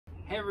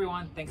Hey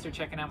everyone, thanks for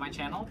checking out my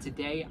channel.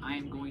 Today I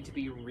am going to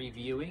be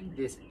reviewing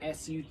this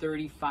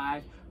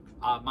SU-35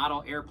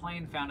 model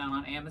airplane found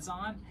on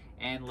Amazon,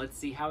 and let's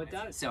see how it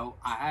does. So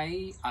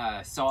I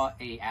saw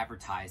a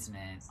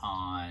advertisement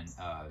on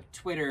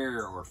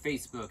Twitter or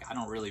Facebook, I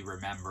don't really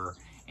remember,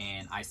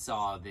 and I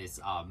saw this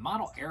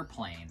model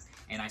airplane,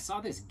 and I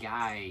saw this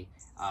guy,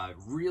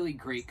 really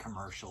great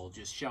commercial,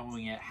 just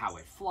showing it how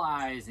it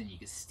flies and you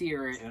can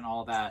steer it and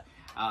all that,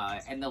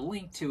 and the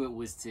link to it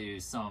was to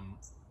some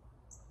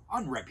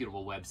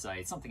unreputable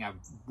website, something I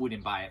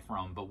wouldn't buy it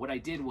from. But what I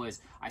did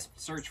was I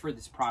searched for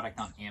this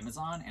product on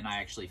Amazon and I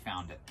actually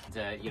found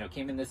it.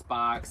 Came in this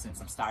box and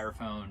some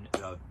styrofoam,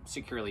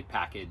 securely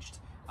packaged,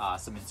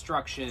 some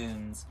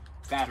instructions,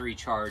 battery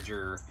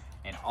charger,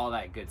 and all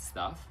that good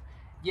stuff.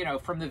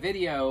 From the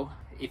video,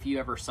 if you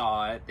ever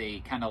saw it, they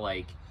kind of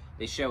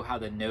they show how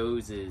the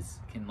noses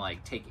can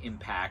take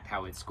impact,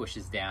 how it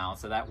squishes down,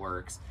 so that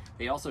works.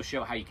 They also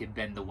show how you can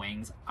bend the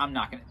wings. I'm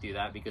not going to do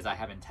that because I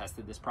haven't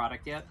tested this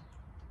product yet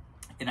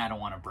and I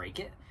don't want to break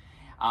it.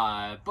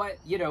 But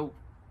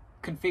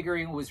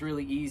configuring was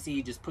really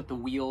easy. Just put the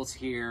wheels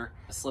here,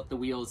 slip the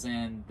wheels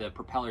in, the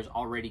propellers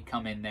already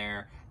come in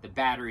there, the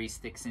battery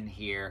sticks in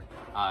here,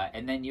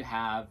 and then you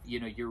have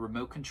your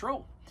remote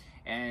control.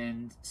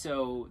 And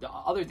so the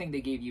other thing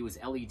they gave you was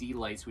LED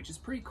lights, which is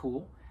pretty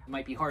cool. It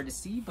might be hard to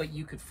see, but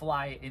you could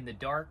fly it in the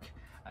dark.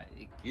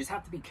 You just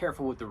have to be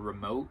careful with the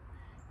remote.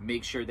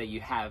 Make sure that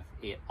you have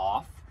it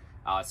off.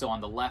 So on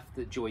the left,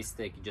 the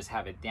joystick, you just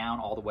have it down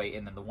all the way,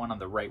 and then the one on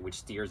the right, which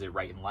steers it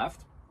right and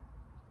left,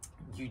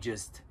 you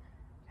just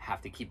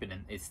have to keep it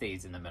in, it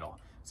stays in the middle.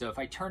 So if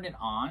I turn it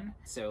on,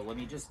 so let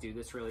me just do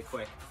this really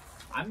quick.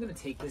 I'm gonna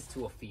take this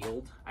to a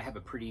field. I have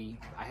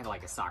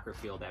like a soccer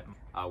field at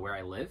where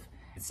I live.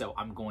 And so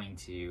I'm going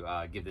to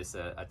give this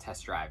a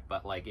test drive.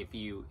 But if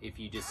you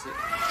just,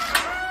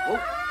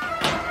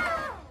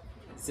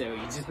 so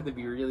you just have to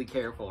be really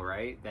careful,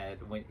 right?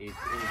 That when it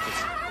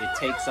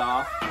takes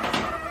off,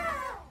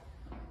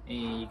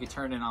 and you can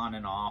turn it on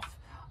and off.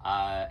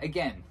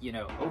 Again,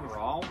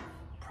 overall,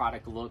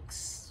 product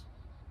looks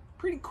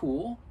pretty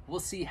cool. We'll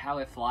see how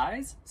it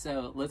flies,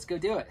 so let's go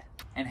do it.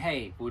 And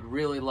hey, would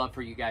really love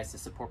for you guys to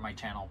support my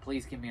channel.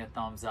 Please give me a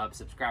thumbs up,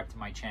 subscribe to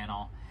my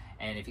channel,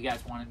 and if you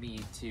guys wanted me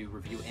to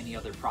review any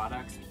other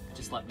products,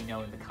 just let me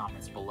know in the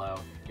comments below.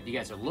 If you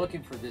guys are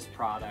looking for this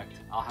product,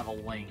 I'll have a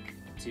link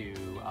to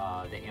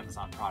the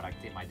Amazon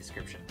product in my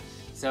description.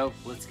 So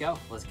let's go,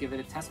 let's give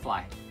it a test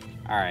fly.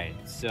 All right,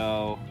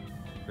 so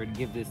we're gonna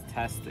give this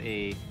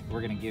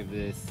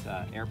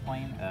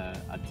airplane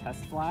a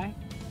test fly.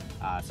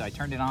 So I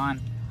turned it on.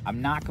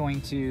 I'm not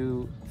going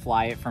to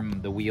fly it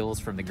from the wheels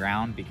from the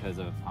ground because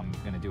I'm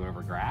gonna do it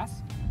over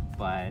grass,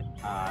 but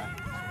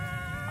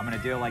I'm gonna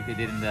do it like they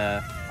did in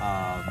the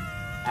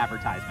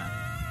advertisement.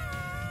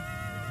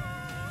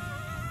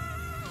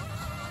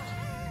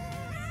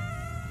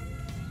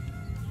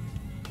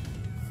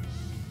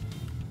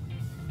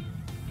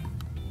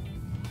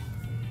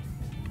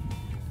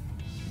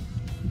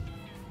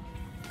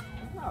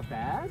 Not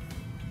bad.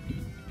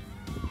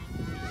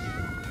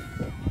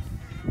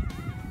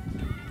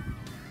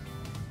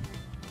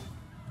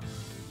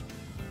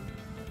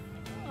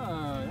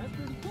 Oh, that's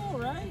pretty cool,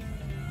 right?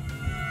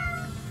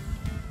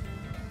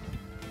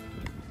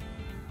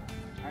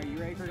 Are you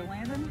ready for the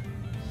landing?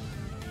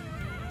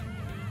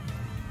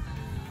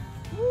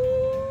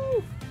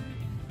 Woo!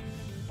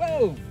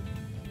 Boom!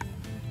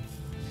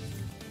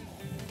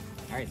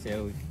 All right,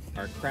 so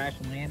our crash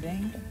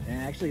landing,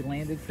 and it actually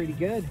landed pretty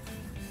good.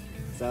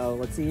 So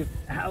let's see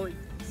how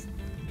it's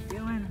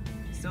doing.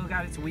 Still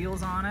got its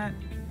wheels on it.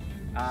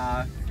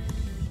 Yeah,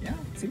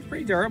 seems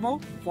pretty durable.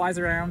 Flies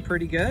around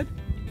pretty good.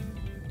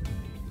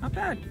 Not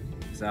bad.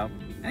 So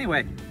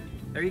anyway,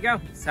 there you go.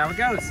 That's how it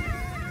goes.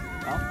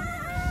 Well,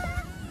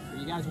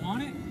 if you guys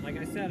want it, like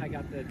I said, I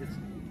got this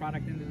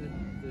product into the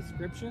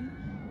description,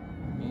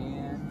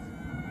 and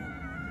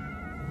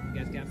you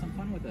guys can have some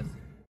fun with this.